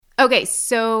Okay,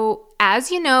 so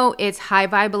as you know, it's High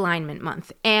Vibe Alignment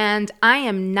Month, and I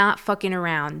am not fucking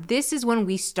around. This is when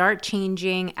we start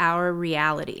changing our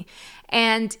reality.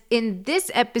 And in this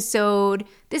episode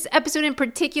in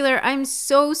particular, I'm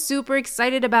so super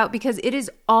excited about because it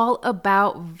is all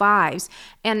about vibes.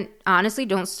 And honestly,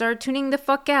 don't start tuning the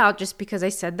fuck out just because I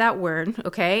said that word,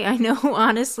 okay? I know,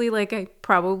 honestly, like I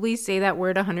probably say that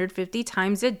word 150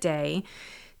 times a day.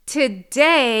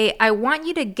 Today, I want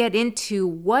you to get into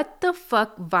what the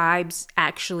fuck vibes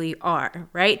actually are,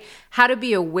 right? How to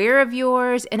be aware of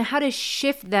yours and how to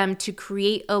shift them to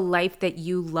create a life that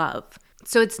you love.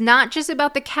 So it's not just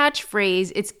about the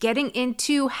catchphrase, it's getting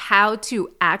into how to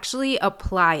actually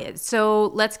apply it. So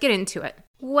let's get into it.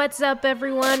 What's up,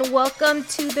 everyone? Welcome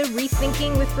to the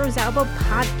Rethinking with Rosalba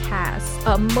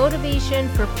podcast, a motivation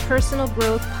for personal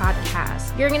growth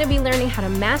podcast. You're going to be learning how to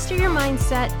master your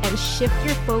mindset and shift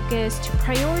your focus to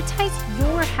prioritize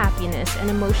your happiness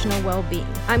and emotional well-being.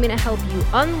 I'm going to help you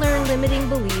unlearn limiting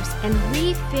beliefs and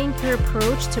rethink your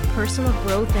approach to personal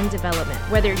growth and development.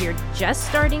 Whether you're just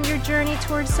starting your journey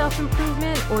towards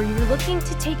self-improvement or you're looking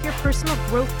to take your personal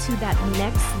growth to that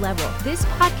next level, this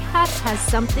podcast has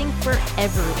something for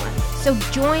everyone. So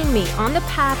join me on the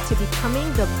path to becoming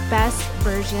the best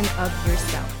version of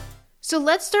yourself. So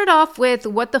let's start off with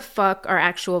what the fuck are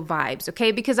actual vibes,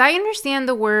 okay? Because I understand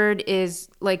the word is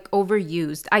like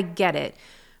overused. I get it.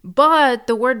 But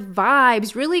the word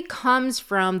vibes really comes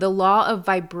from the law of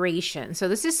vibration. So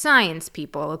this is science,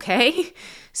 people, okay?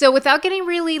 So without getting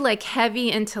really like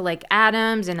heavy into like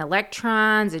atoms and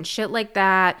electrons and shit like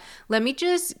that, let me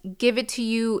just give it to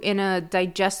you in a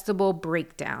digestible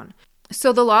breakdown.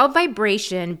 So the law of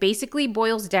vibration basically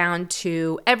boils down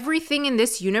to everything in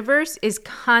this universe is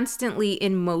constantly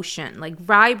in motion, like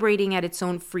vibrating at its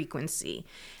own frequency.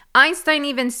 Einstein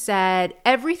even said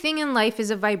everything in life is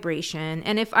a vibration,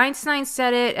 and if Einstein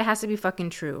said it, it has to be fucking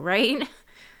true, right?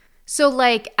 So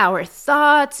like our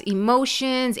thoughts,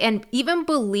 emotions, and even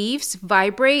beliefs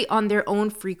vibrate on their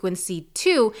own frequency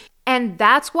too. And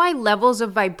that's why levels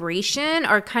of vibration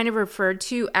are kind of referred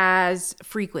to as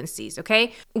frequencies,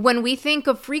 okay? When we think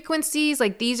of frequencies,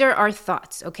 like these are our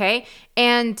thoughts, okay?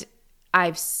 And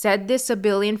I've said this a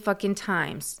billion fucking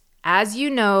times. As you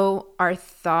know, our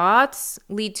thoughts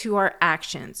lead to our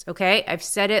actions, okay? I've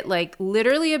said it like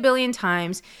literally a billion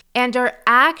times. And our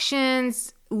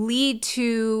actions lead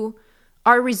to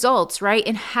our results, right?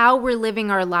 And how we're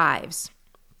living our lives.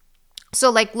 So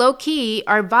like low key,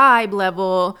 our vibe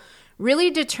level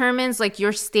really determines like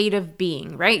your state of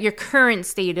being, right? Your current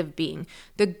state of being.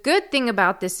 The good thing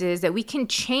about this is that we can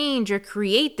change or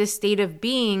create this state of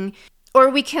being, or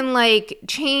we can like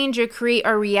change or create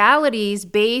our realities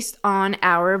based on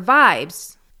our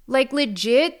vibes. Like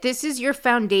legit, this is your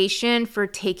foundation for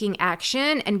taking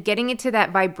action and getting into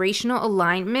that vibrational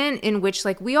alignment in which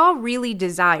like we all really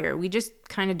desire. We just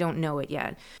kind of don't know it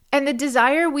yet. And the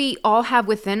desire we all have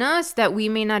within us that we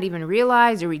may not even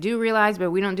realize, or we do realize,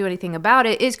 but we don't do anything about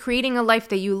it, is creating a life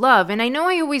that you love. And I know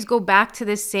I always go back to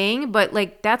this saying, but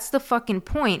like that's the fucking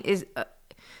point, is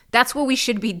that's what we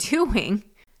should be doing.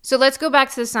 So let's go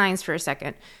back to the science for a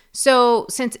second. So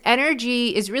since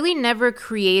energy is really never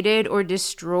created or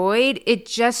destroyed, it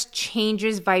just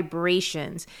changes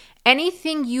vibrations.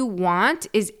 Anything you want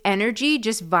is energy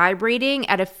just vibrating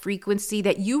at a frequency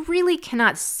that you really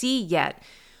cannot see yet.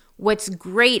 What's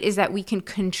great is that we can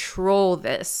control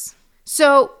this.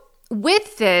 So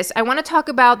with this, I want to talk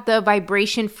about the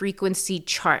vibration frequency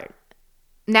chart.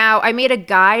 Now, I made a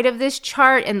guide of this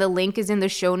chart and the link is in the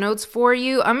show notes for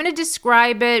you. I'm going to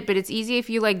describe it, but it's easy if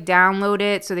you like download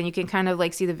it so then you can kind of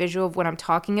like see the visual of what I'm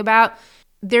talking about.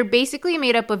 They're basically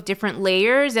made up of different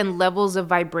layers and levels of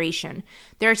vibration.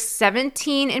 There are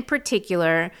 17 in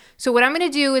particular. So what I'm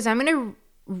going to do is I'm going to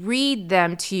read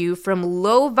them to you from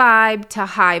low vibe to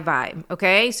high vibe,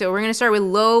 okay? So we're going to start with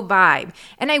low vibe.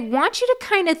 And I want you to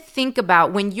kind of think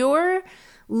about when you're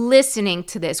listening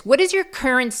to this, what is your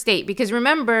current state? Because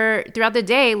remember, throughout the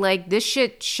day, like this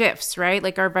shit shifts, right?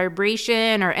 Like our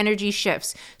vibration, our energy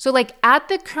shifts. So like at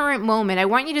the current moment, I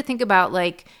want you to think about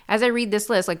like, as I read this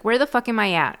list, like where the fuck am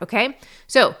I at? Okay.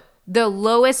 So the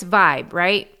lowest vibe,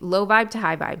 right? Low vibe to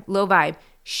high vibe. Low vibe,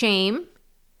 shame,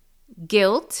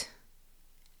 guilt,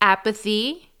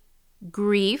 apathy,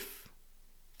 grief,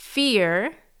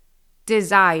 fear,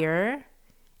 desire,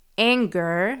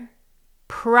 anger,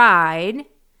 pride.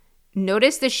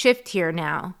 Notice the shift here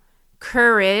now.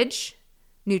 Courage,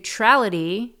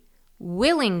 neutrality,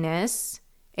 willingness,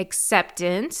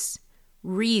 acceptance,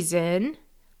 reason,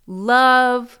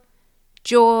 love,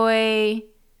 joy,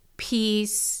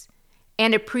 peace,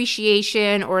 and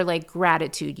appreciation, or like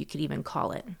gratitude, you could even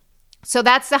call it. So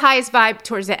that's the highest vibe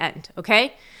towards the end,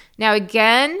 okay? Now,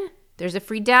 again, there's a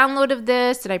free download of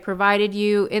this that I provided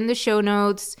you in the show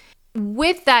notes.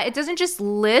 With that, it doesn't just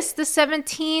list the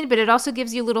 17, but it also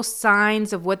gives you little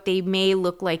signs of what they may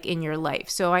look like in your life.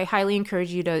 So I highly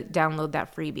encourage you to download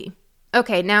that freebie.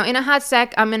 Okay, now in a hot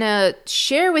sec, I'm going to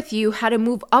share with you how to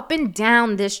move up and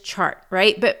down this chart,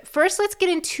 right? But first, let's get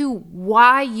into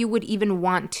why you would even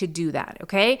want to do that,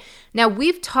 okay? Now,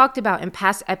 we've talked about in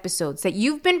past episodes that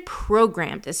you've been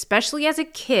programmed, especially as a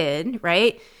kid,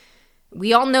 right?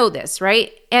 We all know this,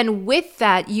 right? And with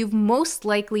that, you've most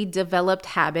likely developed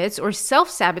habits or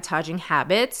self-sabotaging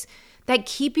habits that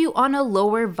keep you on a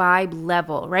lower vibe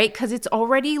level, right? Because it's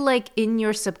already like in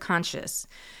your subconscious.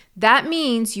 That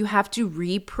means you have to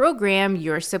reprogram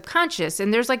your subconscious.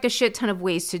 And there's like a shit ton of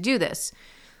ways to do this.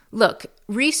 Look,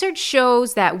 research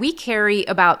shows that we carry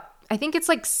about, I think it's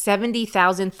like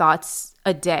 70,000 thoughts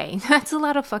a day. That's a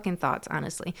lot of fucking thoughts,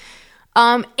 honestly.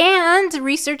 And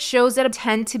research shows that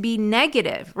tend to be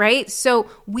negative, right? So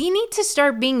we need to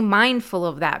start being mindful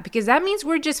of that because that means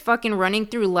we're just fucking running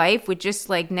through life with just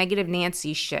like negative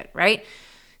Nancy shit, right?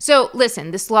 So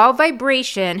listen, this law of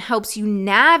vibration helps you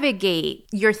navigate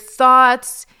your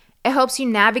thoughts. It helps you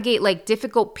navigate like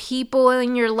difficult people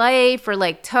in your life or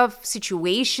like tough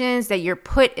situations that you're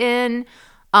put in.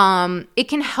 It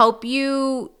can help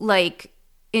you like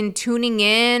in tuning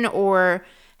in or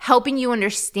helping you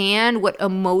understand what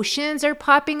emotions are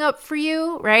popping up for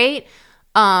you, right?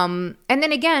 And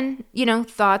then again, you know,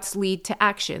 thoughts lead to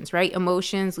actions, right?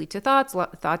 Emotions lead to thoughts,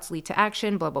 thoughts lead to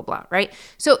action, blah, blah, blah, right?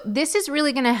 So this is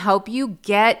really going to help you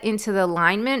get into the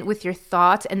alignment with your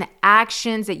thoughts and the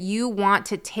actions that you want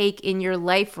to take in your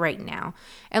life right now.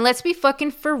 And let's be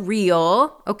fucking for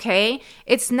real, okay?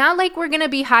 It's not like we're going to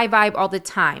be high vibe all the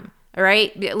time. All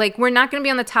right. Like we're not going to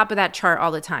be on the top of that chart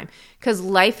all the time because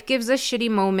life gives us shitty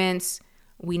moments.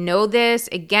 We know this.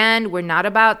 Again, we're not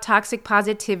about toxic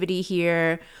positivity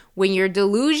here. When you're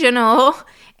delusional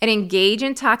and engage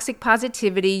in toxic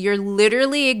positivity, you're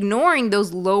literally ignoring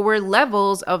those lower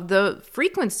levels of the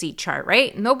frequency chart,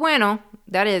 right? No bueno.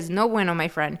 That is no bueno, my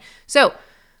friend. So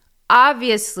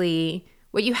obviously,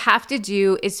 what you have to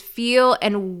do is feel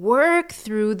and work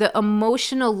through the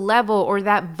emotional level or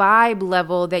that vibe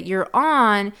level that you're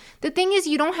on. The thing is,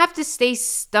 you don't have to stay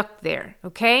stuck there,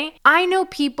 okay? I know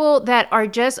people that are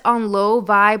just on low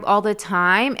vibe all the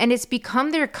time and it's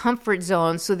become their comfort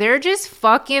zone. So they're just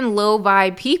fucking low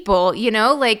vibe people, you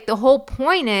know? Like the whole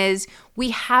point is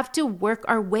we have to work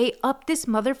our way up this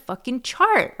motherfucking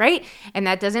chart, right? And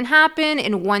that doesn't happen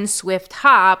in one swift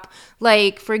hop.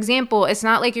 Like, for example, it's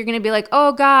not like you're going to be like,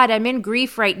 oh God, I'm in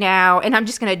grief right now and I'm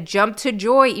just going to jump to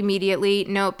joy immediately.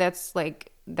 Nope, that's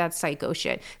psycho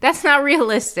shit. That's not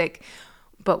realistic.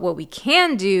 But what we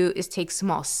can do is take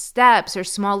small steps or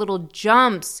small little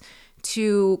jumps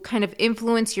to kind of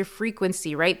influence your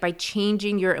frequency, right? By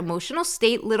changing your emotional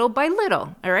state little by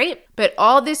little, all right? But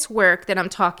all this work that I'm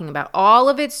talking about, all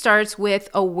of it starts with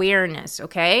awareness,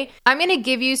 okay? I'm going to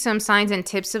give you some signs and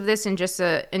tips of this in just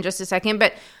a second,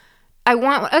 but I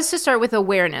want us to start with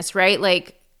awareness, right?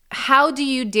 Like, how do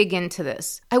you dig into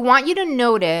this? I want you to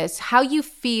notice how you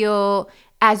feel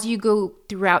as you go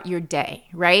throughout your day,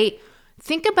 right?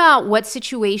 Think about what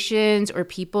situations or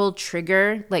people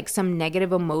trigger like some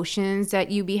negative emotions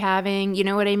that you be having. You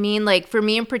know what I mean? Like for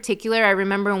me in particular, I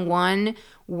remember in one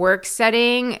work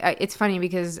setting, it's funny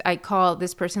because I call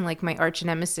this person like my arch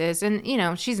nemesis and you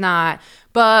know, she's not,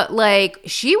 but like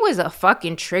she was a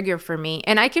fucking trigger for me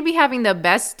and I could be having the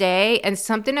best day and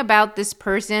something about this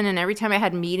person and every time I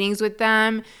had meetings with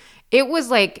them, it was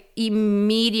like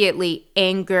immediately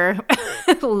anger,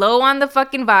 low on the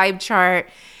fucking vibe chart.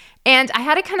 And I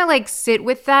had to kind of like sit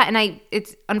with that. And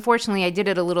unfortunately I did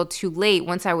it a little too late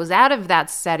once I was out of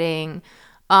that setting.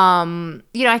 You know,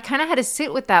 I kind of had to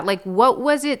sit with that. Like, what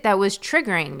was it that was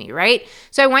triggering me, right?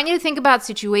 So I want you to think about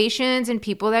situations and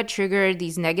people that trigger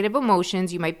these negative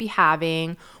emotions you might be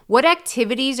having. What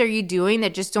activities are you doing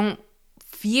that just don't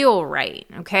feel right,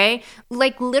 okay?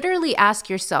 Like literally ask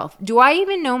yourself, do I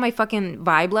even know my fucking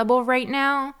vibe level right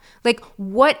now? Like,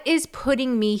 what is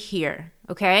putting me here?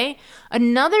 Okay.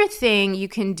 Another thing you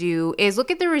can do is look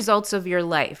at the results of your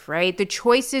life, right? The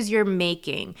choices you're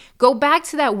making. Go back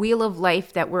to that wheel of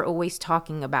life that we're always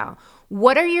talking about.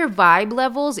 What are your vibe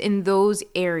levels in those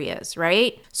areas,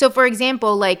 right? So for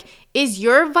example, like, is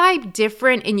your vibe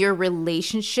different in your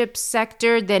relationship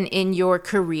sector than in your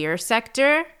career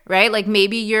sector, right? Like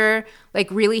maybe you're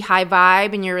like really high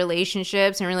vibe in your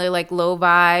relationships and really like low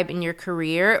vibe in your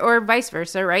career or vice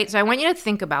versa, right? So I want you to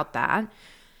think about that.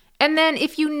 And then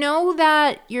if you know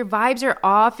that your vibes are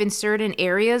off in certain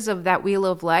areas of that wheel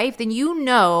of life, then you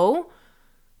know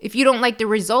if you don't like the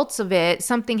results of it,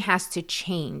 something has to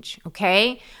change,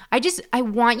 okay? I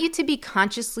want you to be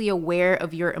consciously aware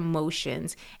of your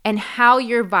emotions and how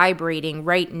you're vibrating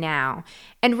right now.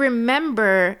 And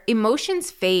remember,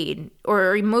 emotions fade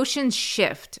or emotions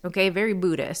shift, okay? Very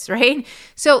Buddhist, right?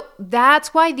 So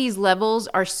that's why these levels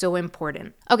are so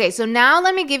important. Okay, so now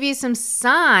let me give you some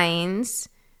signs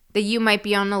that you might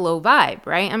be on a low vibe,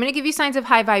 right? I'm going to give you signs of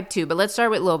high vibe too, but let's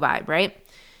start with low vibe, right?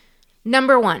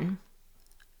 Number one,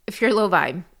 if you're low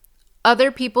vibe,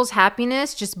 other people's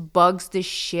happiness just bugs the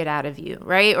shit out of you,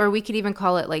 right? Or we could even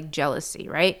call it like jealousy,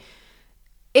 right?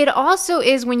 It also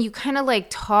is when you kind of like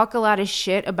talk a lot of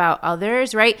shit about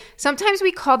others, right? Sometimes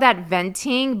we call that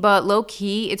venting, but low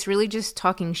key, it's really just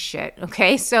talking shit,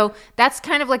 okay? So that's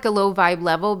kind of like a low vibe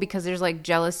level because there's like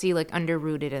jealousy like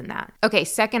underrooted in that. Okay,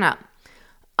 second up,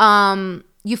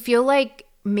 you feel like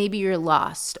maybe you're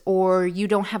lost or you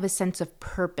don't have a sense of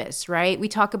purpose, right? We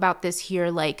talk about this here,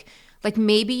 like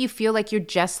maybe you feel like you're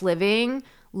just living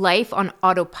life on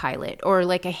autopilot or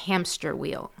like a hamster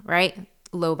wheel, right?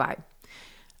 Low vibe.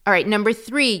 All right, number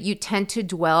 3, you tend to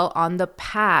dwell on the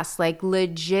past, like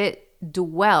legit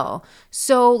dwell.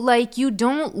 So like you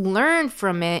don't learn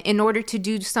from it in order to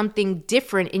do something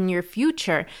different in your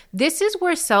future. This is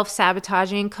where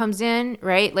self-sabotaging comes in,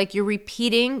 right? Like you're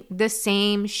repeating the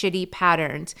same shitty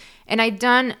patterns. And I've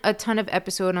done a ton of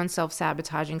episode on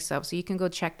self-sabotaging stuff, so you can go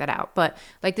check that out. But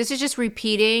like this is just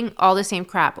repeating all the same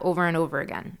crap over and over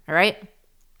again, all right?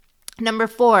 Number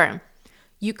 4,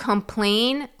 you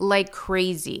complain like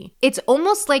crazy. It's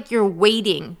almost like you're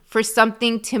waiting for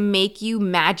something to make you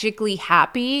magically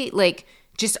happy, like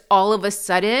just all of a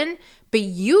sudden, but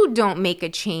you don't make a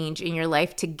change in your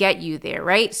life to get you there,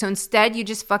 right? So instead, you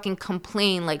just fucking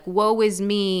complain like, woe is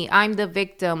me, I'm the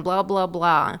victim, blah, blah,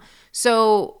 blah.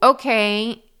 So,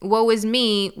 okay, woe is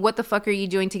me, what the fuck are you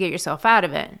doing to get yourself out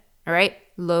of it? All right,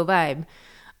 low vibe.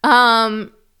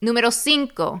 Número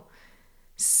 5.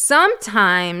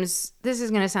 Sometimes, this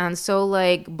is going to sound so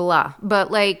like blah,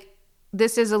 but like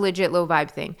this is a legit low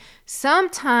vibe thing.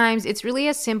 Sometimes it's really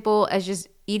as simple as just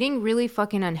eating really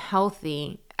fucking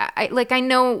unhealthy. I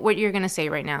know what you're going to say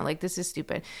right now. Like, this is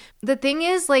stupid. The thing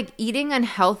is, like, eating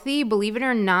unhealthy, believe it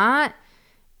or not,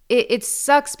 it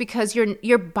sucks because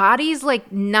your body's like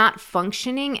not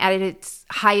functioning at its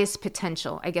highest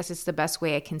potential. I guess it's the best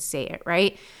way I can say it,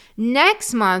 right?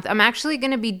 Next month, I'm actually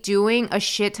going to be doing a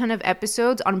shit ton of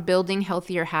episodes on building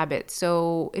healthier habits.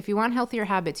 So if you want healthier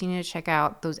habits, you need to check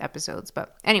out those episodes.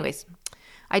 But anyways,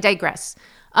 I digress.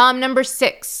 Number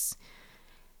 6,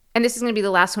 and this is going to be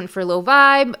the last one for low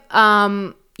vibe.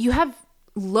 You have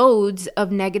loads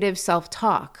of negative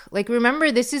self-talk. Like,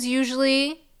 remember, this is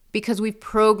usually because we have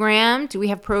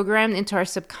programmed into our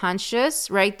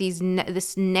subconscious, right?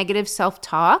 This negative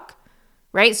self-talk,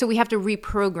 right? So we have to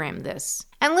reprogram this.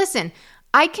 And listen,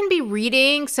 I can be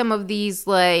reading some of these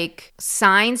like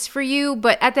signs for you,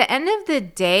 but at the end of the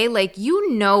day, like,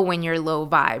 you know when you're low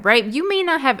vibe, right? You may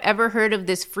not have ever heard of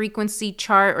this frequency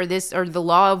chart or the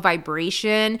law of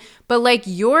vibration, but like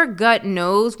your gut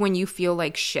knows when you feel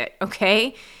like shit,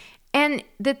 okay? And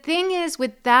the thing is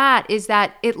with that is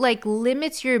that it like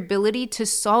limits your ability to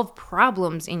solve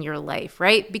problems in your life,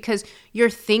 right? Because your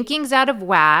thinking's out of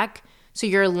whack. So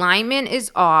your alignment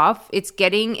is off. It's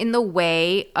getting in the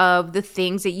way of the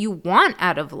things that you want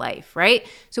out of life, right?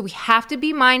 So we have to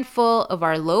be mindful of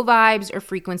our low vibes or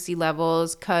frequency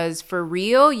levels because for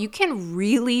real, you can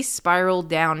really spiral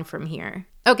down from here.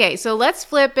 Okay, so let's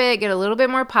flip it, get a little bit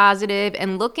more positive,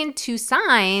 and look into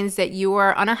signs that you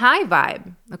are on a high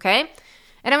vibe, okay?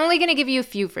 And I'm only going to give you a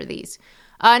few for these.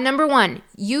 Number 1,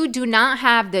 you do not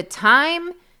have the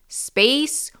time,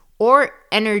 space, or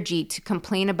energy to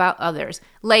complain about others.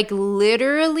 Like,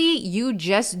 literally, you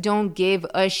just don't give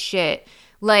a shit.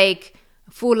 Like,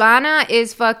 Fulana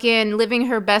is fucking living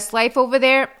her best life over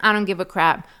there. I don't give a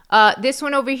crap. This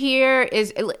one over here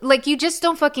is like, you just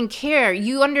don't fucking care.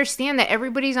 You understand that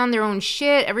everybody's on their own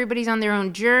shit. Everybody's on their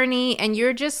own journey. And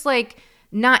you're just like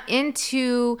not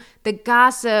into the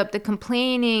gossip, the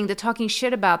complaining, the talking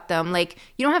shit about them. Like,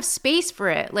 you don't have space for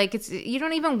it. Like, you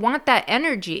don't even want that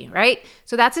energy, right?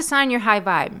 So that's a sign you're high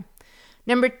vibe.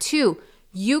 Number 2,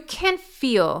 you can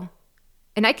feel,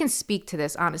 and I can speak to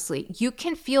this honestly, you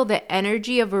can feel the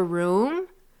energy of a room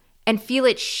and feel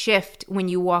it shift when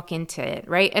you walk into it,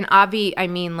 right? And I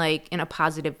mean like in a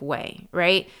positive way,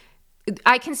 right?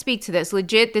 I can speak to this.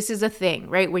 Legit, this is a thing,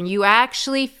 right? When you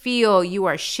actually feel you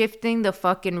are shifting the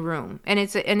fucking room. And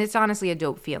it's honestly a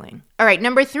dope feeling. All right,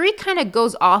 number 3 kind of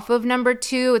goes off of number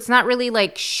 2. It's not really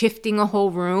like shifting a whole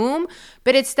room,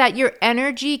 but it's that your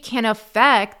energy can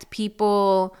affect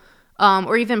people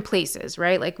or even places,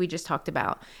 right? Like we just talked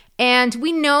about. And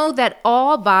we know that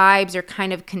all vibes are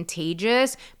kind of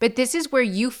contagious, but this is where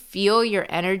you feel your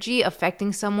energy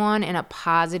affecting someone in a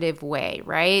positive way,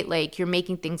 right? Like you're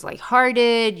making things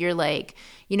lighthearted, you're like,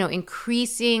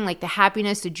 increasing like the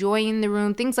happiness, the joy in the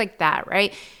room, things like that,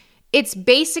 right? It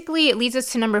leads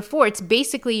us to number 4. It's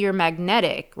basically you're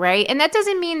magnetic, right? And that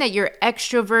doesn't mean that you're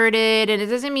extroverted, and it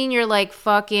doesn't mean you're like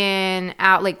fucking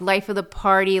out, like life of the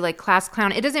party, like class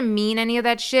clown. It doesn't mean any of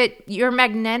that shit. You're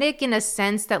magnetic in a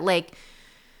sense that like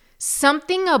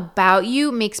something about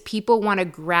you makes people want to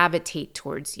gravitate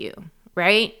towards you,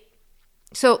 right?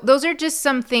 So those are just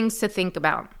some things to think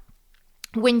about.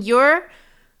 When you're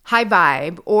high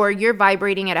vibe or you're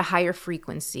vibrating at a higher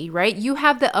frequency, right? You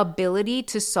have the ability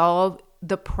to solve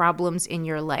the problems in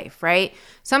your life, right?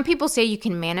 Some people say you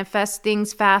can manifest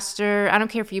things faster. I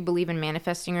don't care if you believe in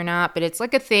manifesting or not, but it's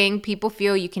like a thing. People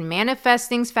feel you can manifest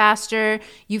things faster.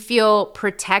 You feel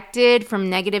protected from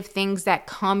negative things that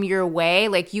come your way.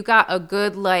 Like you got a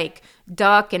good like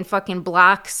duck and fucking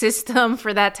block system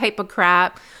for that type of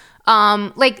crap.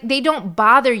 Like they don't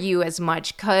bother you as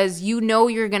much because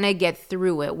you're going to get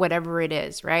through it, whatever it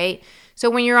is, right? So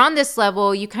when you're on this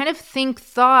level, you kind of think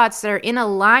thoughts that are in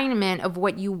alignment of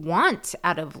what you want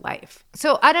out of life.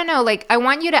 So I don't know, like I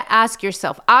want you to ask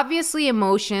yourself, obviously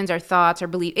emotions or thoughts or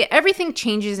belief, everything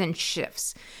changes and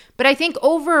shifts. But I think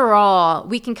overall,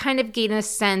 we can kind of gain a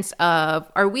sense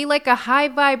of, are we like a high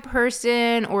vibe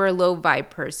person or a low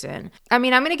vibe person? I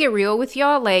mean, I'm going to get real with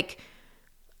y'all. Like,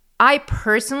 I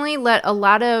personally let a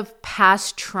lot of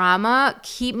past trauma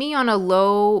keep me on a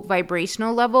low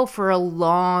vibrational level for a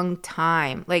long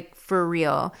time, like for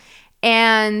real.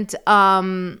 And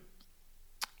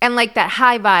like that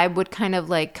high vibe would kind of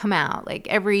like come out like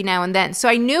every now and then. So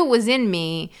I knew it was in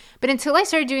me, but until I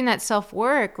started doing that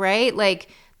self-work, right? Like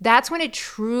that's when it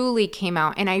truly came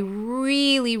out. And I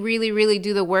really, really, really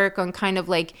do the work on kind of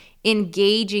like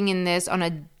engaging in this on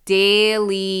a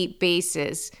daily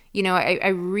basis. I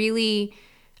really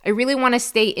want to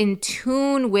stay in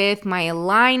tune with my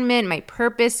alignment, my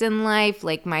purpose in life,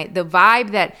 like the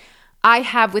vibe that I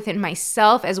have within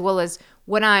myself as well as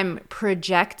what I'm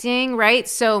projecting, right?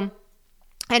 So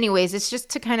anyways, it's just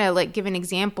to kind of like give an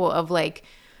example of like,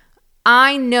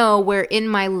 I know where in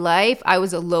my life I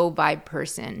was a low vibe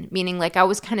person, meaning like I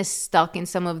was kind of stuck in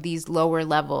some of these lower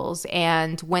levels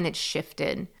and when it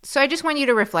shifted. So I just want you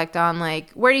to reflect on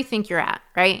like, where do you think you're at,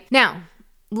 right? Now,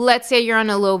 let's say you're on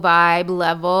a low vibe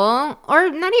level, or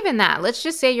not even that. Let's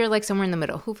just say you're like somewhere in the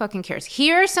middle. Who fucking cares?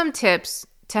 Here are some tips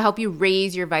to help you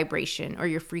raise your vibration or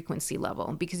your frequency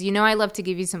level, because I love to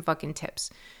give you some fucking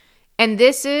tips. And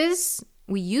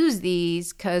we use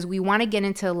these because we want to get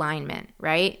into alignment,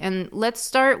 right? And let's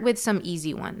start with some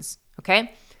easy ones,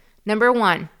 okay? Number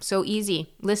 1, so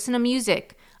easy, listen to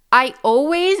music. I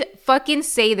always fucking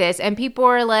say this, and people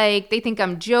are like, they think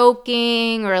I'm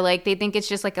joking, or like they think it's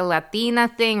just like a Latina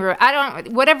thing, or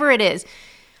whatever it is.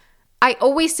 I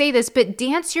always say this, but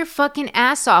dance your fucking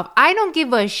ass off. I don't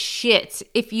give a shit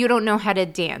if you don't know how to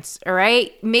dance, all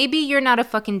right? Maybe you're not a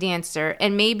fucking dancer,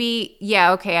 and maybe,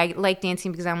 yeah, okay, I like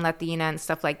dancing because I'm Latina and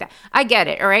stuff like that. I get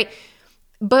it, all right?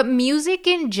 But music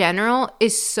in general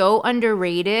is so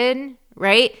underrated,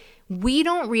 right? We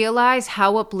don't realize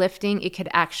how uplifting it could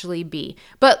actually be.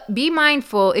 But be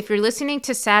mindful, if you're listening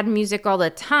to sad music all the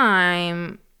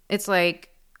time, it's like,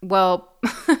 well,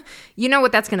 you know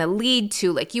what that's going to lead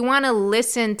to. Like you want to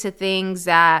listen to things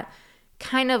that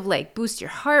kind of like boost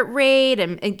your heart rate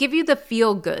and give you the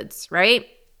feel goods, right?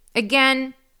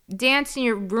 Again, dance in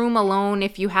your room alone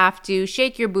if you have to,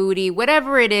 shake your booty,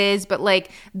 whatever it is. But like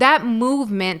that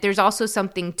movement, there's also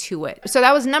something to it. So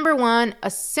that was number 1, a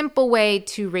simple way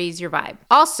to raise your vibe.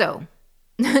 Also,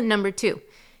 number 2,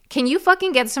 can you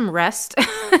fucking get some rest?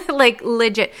 Like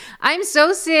legit. I'm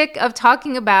so sick of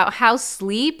talking about how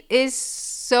sleep is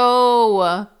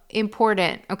so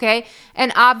important, okay?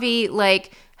 And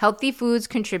like healthy foods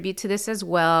contribute to this as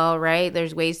well, right?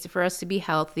 There's ways for us to be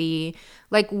healthy.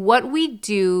 Like what we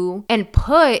do and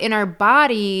put in our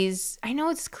bodies, I know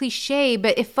it's cliche,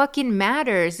 but it fucking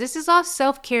matters. This is all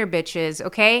self-care, bitches,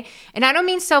 okay? And I don't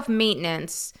mean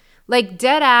self-maintenance. Like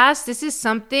dead ass, this is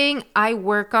something I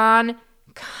work on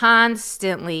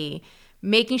constantly,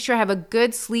 making sure I have a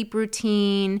good sleep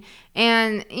routine.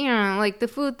 And like the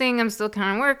food thing I'm still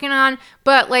kind of working on,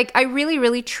 but like I really,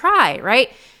 really try,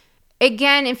 right?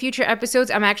 Again, in future episodes,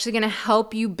 I'm actually going to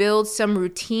help you build some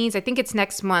routines. I think it's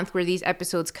next month where these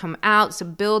episodes come out. So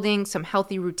building some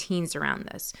healthy routines around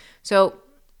this. So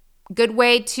good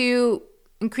way to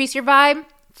increase your vibe,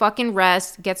 fucking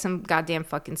rest, get some goddamn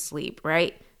fucking sleep,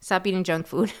 right? Stop eating junk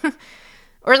food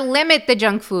or limit the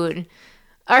junk food.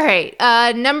 All right.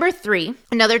 Number 3,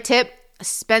 another tip,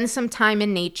 spend some time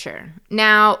in nature.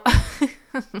 Now,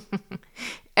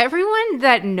 everyone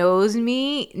that knows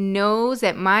me knows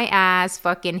that my ass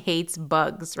fucking hates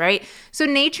bugs, right? So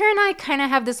nature and I kind of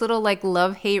have this little like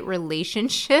love-hate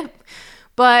relationship.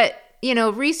 But, you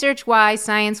know, research-wise,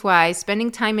 science-wise,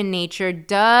 spending time in nature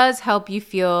does help you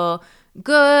feel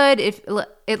good. If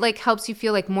it like helps you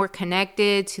feel like more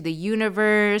connected to the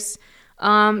universe.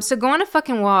 So go on a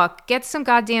fucking walk, get some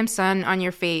goddamn sun on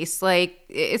your face. Like,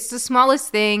 it's the smallest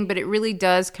thing, but it really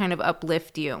does kind of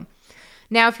uplift you.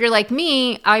 Now, if you're like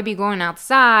me, I'd be going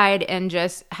outside and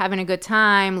just having a good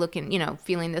time, looking, you know,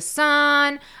 feeling the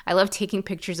sun. I love taking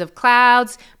pictures of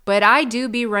clouds, but I do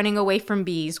be running away from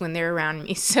bees when they're around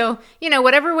me. So, you know,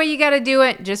 whatever way you got to do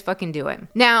it, just fucking do it.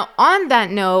 Now, on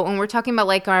that note, when we're talking about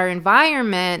like our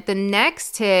environment, the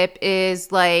next tip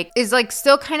is like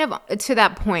still kind of to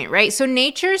that point, right? So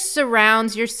nature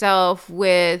surrounds yourself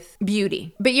with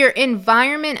beauty, but your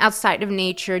environment outside of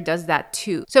nature does that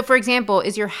too. So for example,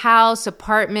 is your house,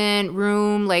 apartment,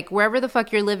 room, like wherever the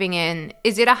fuck you're living in,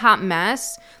 is it a hot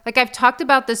mess? Like I've talked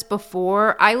about this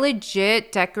before. I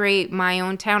legit decorate my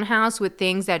own townhouse with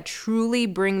things that truly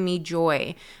bring me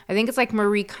joy. I think it's like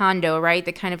Marie Kondo, right?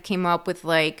 That kind of came up with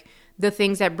like the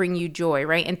things that bring you joy,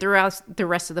 right? And throughout the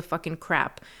rest of the fucking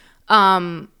crap.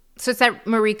 So it's that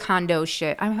Marie Kondo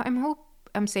shit. I hope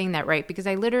I'm saying that right because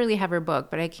I literally have her book,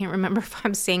 but I can't remember if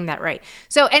I'm saying that right.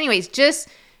 So anyways, just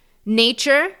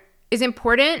nature is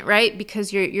important, right?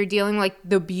 Because you're dealing like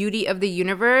the beauty of the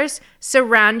universe.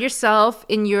 Surround yourself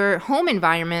in your home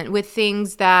environment with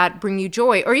things that bring you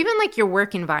joy, or even like your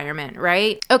work environment,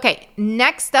 right? Okay,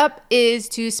 next up is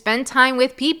to spend time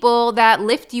with people that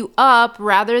lift you up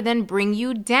rather than bring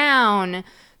you down.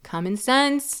 Common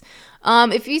sense.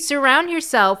 If you surround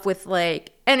yourself with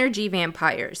like energy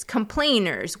vampires,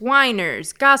 complainers,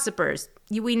 whiners, gossipers,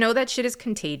 we know that shit is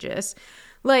contagious.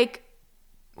 Like,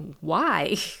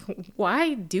 why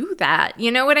do that?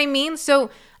 You know what I mean? So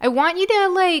I want you to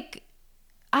like,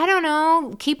 I don't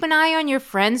know, keep an eye on your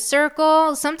friend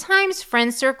circle. Sometimes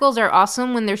friend circles are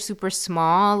awesome when they're super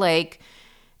small, like,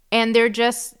 and they're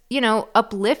just, you know,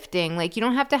 uplifting. Like you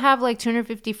don't have to have like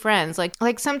 250 friends.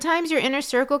 Like sometimes your inner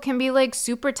circle can be like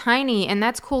super tiny and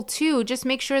that's cool too. Just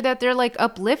make sure that they're like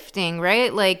uplifting,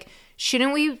 right? Like,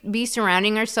 shouldn't we be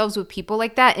surrounding ourselves with people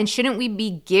like that? And shouldn't we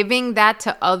be giving that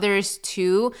to others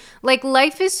too? Like,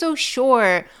 life is so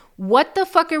short. What the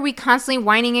fuck are we constantly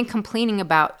whining and complaining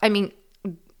about? I mean,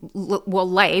 well,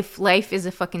 life is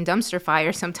a fucking dumpster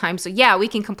fire sometimes. So yeah, we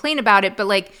can complain about it, but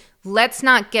like, let's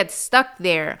not get stuck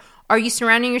there. Are you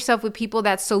surrounding yourself with people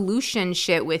that solution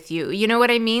shit with you? You know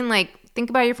what I mean? Like, think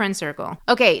about your friend circle.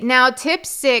 Okay, now tip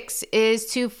 6 is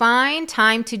to find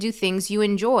time to do things you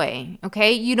enjoy,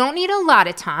 okay? You don't need a lot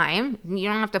of time. You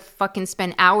don't have to fucking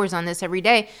spend hours on this every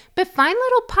day, but find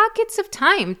little pockets of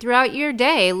time throughout your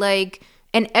day, like,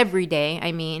 and every day,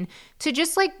 I mean, to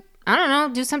just like, I don't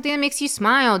know, do something that makes you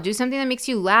smile, do something that makes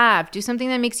you laugh, do something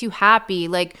that makes you happy.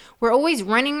 Like, we're always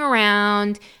running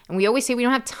around and we always say we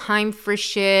don't have time for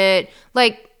shit.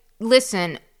 Like,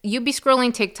 listen, you be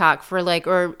scrolling TikTok for like,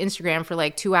 or Instagram for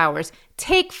like 2 hours.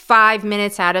 Take 5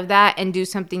 minutes out of that and do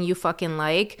something you fucking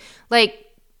like. Like,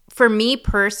 for me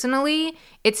personally,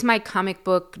 it's my comic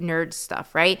book nerd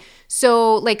stuff, right?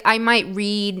 So like I might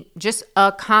read just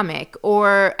a comic,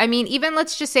 or I mean, even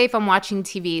let's just say if I'm watching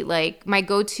TV, like my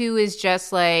go-to is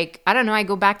just like, I don't know, I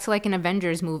go back to like an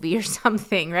Avengers movie or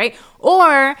something, right?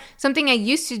 Or something I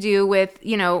used to do with,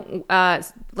 you know,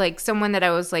 like someone that I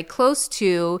was like close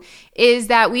to, is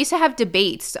that we used to have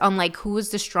debates on like who was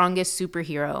the strongest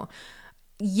superhero.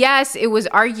 Yes, it was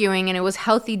arguing and it was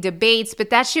healthy debates, but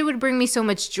that shit would bring me so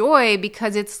much joy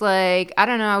because it's like, I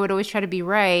don't know, I would always try to be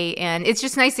right. And it's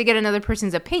just nice to get another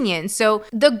person's opinion. So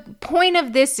the point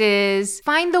of this is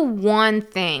find the one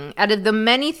thing out of the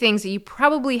many things that you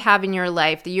probably have in your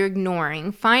life that you're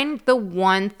ignoring. Find the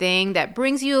one thing that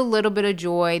brings you a little bit of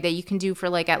joy that you can do for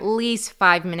like at least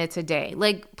 5 minutes a day.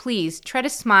 Like, please try to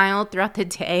smile throughout the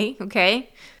day,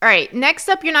 okay? All right, next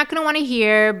up, you're not going to want to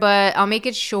hear, but I'll make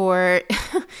it short.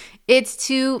 It's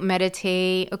to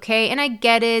meditate, okay? And I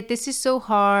get it. This is so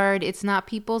hard. It's not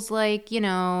people's like, you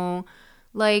know,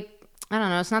 like, I don't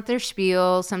know. It's not their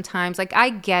spiel sometimes. Like, I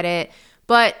get it.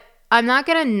 But I'm not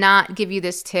going to not give you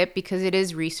this tip because it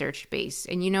is research-based.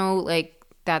 And, you know, like,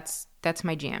 that's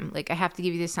my jam. Like, I have to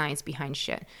give you the science behind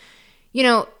shit. You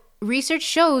know, research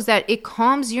shows that it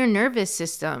calms your nervous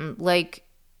system. Like,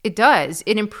 it does.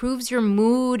 It improves your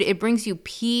mood. It brings you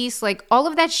peace. Like, all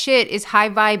of that shit is high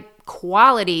vibe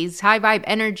qualities, high vibe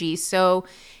energy. So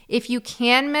if you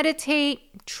can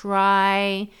meditate,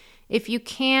 try. If you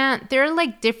can't, there are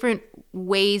like different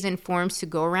ways and forms to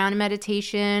go around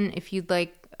meditation. If you'd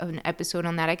like an episode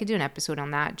on that, I could do an episode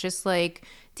on that. Just like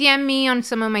DM me on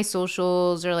some of my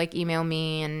socials or like email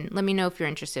me and let me know if you're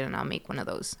interested and I'll make one of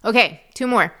those. Okay, 2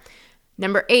 more.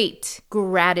 Number 8,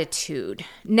 gratitude.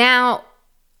 Now,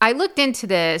 I looked into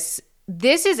this.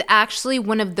 This is actually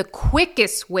one of the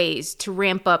quickest ways to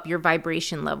ramp up your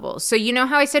vibration levels. So you know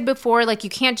how I said before, like you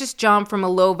can't just jump from a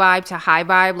low vibe to high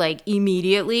vibe like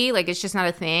immediately, like it's just not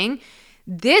a thing.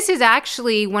 This is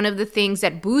actually one of the things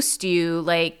that boost you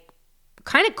like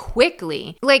kind of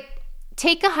quickly. Like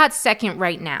take a hot second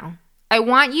right now. I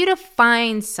want you to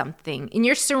find something in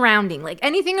your surrounding, like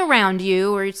anything around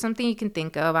you or something you can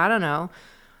think of, I don't know.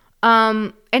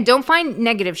 And don't find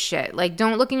negative shit. Like,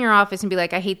 don't look in your office and be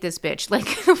like, I hate this bitch. Like,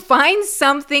 find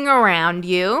something around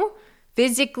you,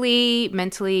 physically,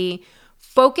 mentally.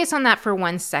 Focus on that for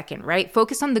 1 second, right?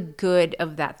 Focus on the good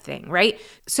of that thing, right?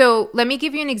 So let me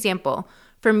give you an example.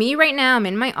 For me right now, I'm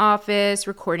in my office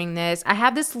recording this. I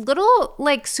have this little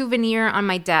like souvenir on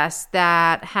my desk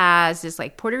that has this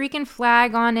like Puerto Rican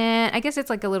flag on it. I guess it's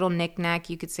like a little knickknack,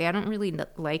 you could say. I don't really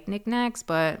like knickknacks,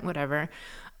 but whatever.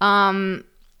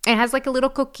 It has like a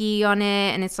little cookie on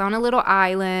it and it's on a little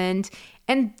island.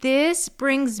 And this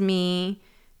brings me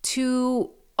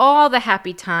to all the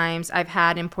happy times I've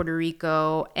had in Puerto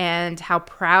Rico and how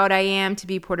proud I am to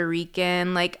be Puerto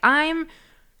Rican. Like I'm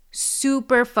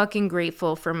super fucking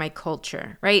grateful for my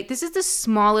culture, right? This is the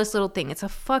smallest little thing. It's a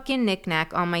fucking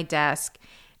knickknack on my desk.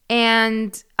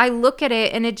 And I look at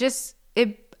it and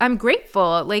I'm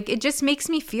grateful. Like it just makes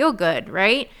me feel good,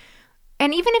 right?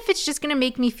 And even if it's just going to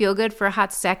make me feel good for a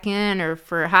hot second or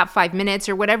for a hot 5 minutes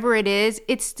or whatever it is,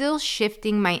 it's still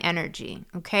shifting my energy,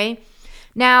 okay?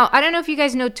 Now, I don't know if you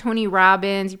guys know Tony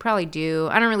Robbins. You probably do.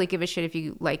 I don't really give a shit if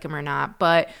you like him or not.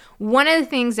 But one of the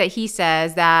things that he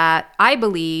says that I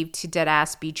believe to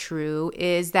deadass be true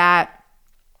is that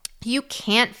you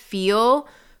can't feel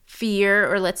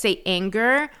fear or let's say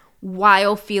anger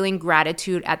while feeling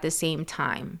gratitude at the same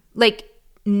time. Like,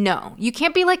 no, you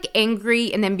can't be like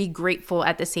angry and then be grateful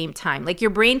at the same time. Like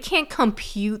your brain can't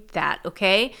compute that,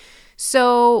 okay?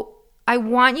 So I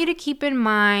want you to keep in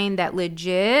mind that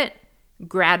legit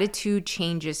gratitude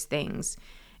changes things.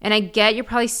 And I get you're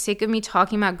probably sick of me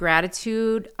talking about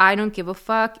gratitude. I don't give a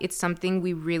fuck. It's something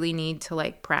we really need to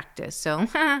like practice. So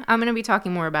I'm going to be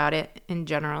talking more about it in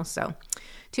general. So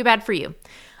too bad for you.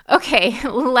 Okay,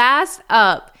 last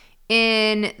up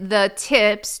in the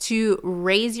tips to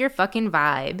raise your fucking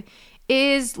vibe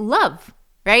is love,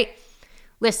 right?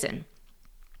 Listen,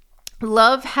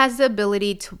 love has the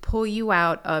ability to pull you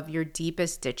out of your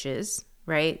deepest ditches,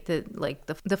 right?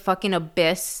 The fucking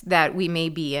abyss that we may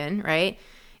be in, right?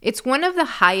 It's one of the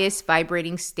highest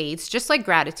vibrating states, just like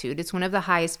gratitude. It's one of the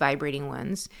highest vibrating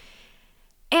ones.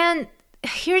 And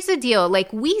here's the deal.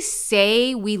 Like we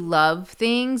say we love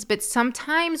things, but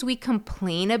sometimes we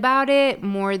complain about it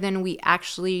more than we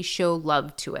actually show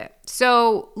love to it.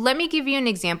 So let me give you an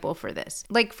example for this.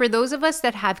 Like for those of us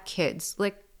that have kids,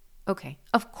 like, okay,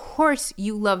 of course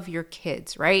you love your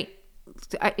kids, right?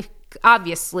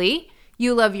 Obviously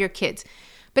you love your kids,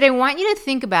 but I want you to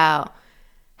think about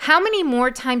how many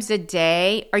more times a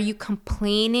day are you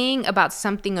complaining about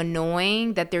something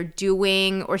annoying that they're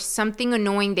doing or something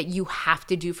annoying that you have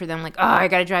to do for them? Like, oh, I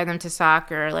got to drive them to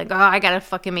soccer. Like, oh, I got to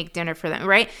fucking make dinner for them,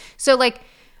 right? So like,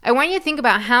 I want you to think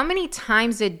about how many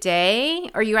times a day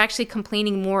are you actually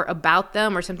complaining more about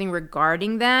them or something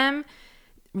regarding them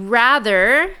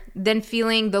rather than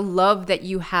feeling the love that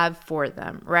you have for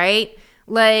them, right?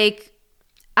 Like,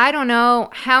 I don't know,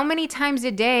 how many times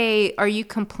a day are you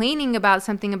complaining about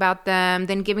something about them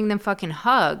than giving them fucking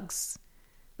hugs?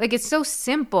 Like, it's so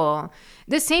simple.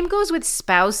 The same goes with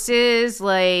spouses,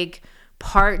 like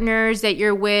partners that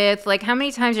you're with. Like, how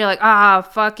many times you're like, ah,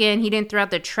 fucking, he didn't throw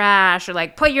out the trash, or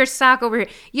like, put your sock over here.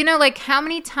 You know, like, how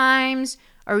many times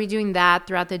are we doing that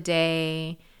throughout the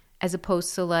day as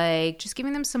opposed to like just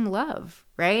giving them some love,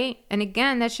 right? And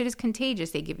again, that shit is contagious.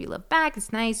 They give you love back.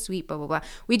 It's nice, sweet, blah, blah, blah.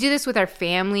 We do this with our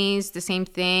families, the same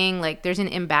thing. Like there's an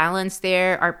imbalance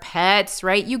there. Our pets,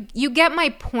 right? You get my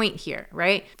point here,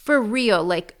 right? For real,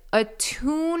 like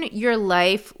attune your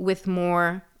life with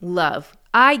more love.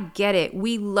 I get it.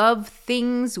 We love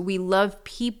things. We love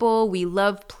people. We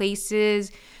love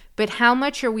places. But how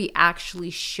much are we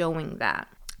actually showing that?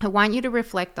 I want you to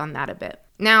reflect on that a bit.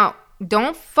 Now,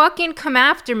 don't fucking come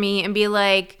after me and be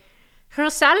like, Colonel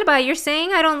Salaba, you're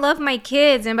saying I don't love my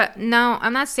kids. But no,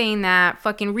 I'm not saying that.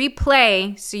 Fucking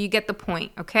replay so you get the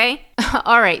point, okay?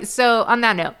 All right, so on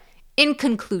that note, in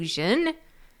conclusion,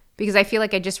 because I feel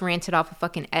like I just ranted off a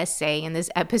fucking essay in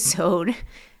this episode,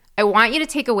 I want you to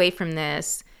take away from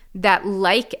this that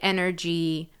like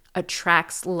energy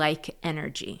attracts like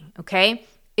energy, okay?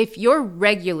 If you're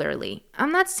regularly,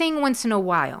 I'm not saying once in a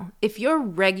while, if you're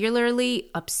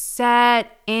regularly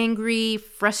upset, angry,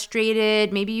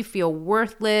 frustrated, maybe you feel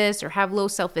worthless or have low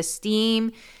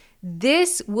self-esteem,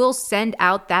 this will send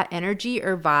out that energy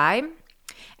or vibe,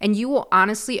 and you will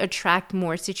honestly attract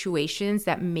more situations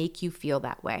that make you feel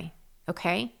that way,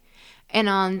 okay? And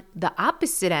on the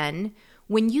opposite end,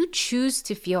 when you choose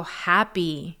to feel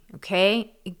happy,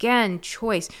 okay, again,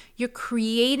 choice, you're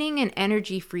creating an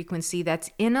energy frequency that's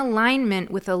in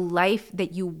alignment with a life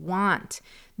that you want.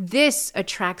 This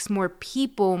attracts more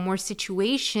people, more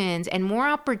situations, and more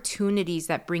opportunities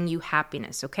that bring you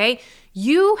happiness, okay?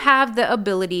 You have the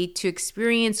ability to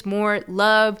experience more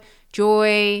love,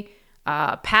 joy,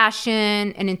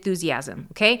 passion, and enthusiasm,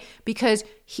 okay? Because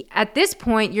at this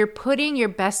point, you're putting your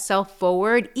best self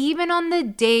forward, even on the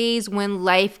days when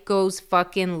life goes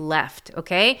fucking left,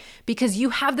 okay? Because you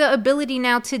have the ability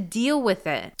now to deal with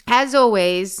it. As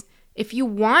always, if you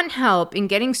want help in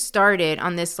getting started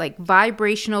on this like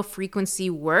vibrational frequency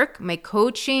work, my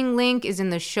coaching link is in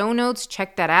the show notes.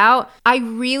 Check that out. I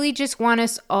really just want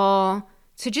us all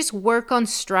to just work on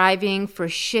striving for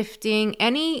shifting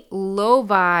any low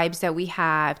vibes that we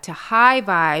have to high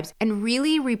vibes and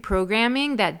really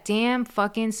reprogramming that damn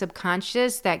fucking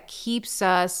subconscious that keeps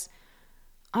us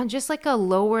on just like a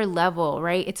lower level,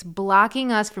 right? It's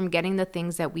blocking us from getting the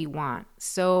things that we want.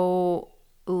 So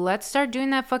let's start doing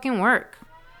that fucking work.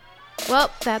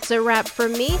 Well, that's a wrap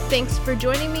from me. Thanks for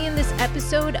joining me in this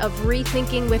episode of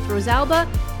Rethinking with Rosalba.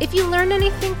 If you learned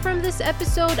anything from this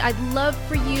episode, I'd love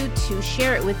for you to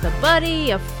share it with a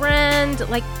buddy, a friend,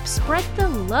 like spread the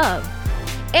love.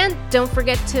 And don't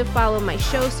forget to follow my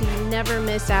show so you never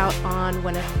miss out on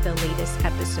one of the latest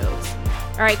episodes.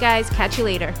 All right, guys, catch you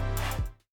later.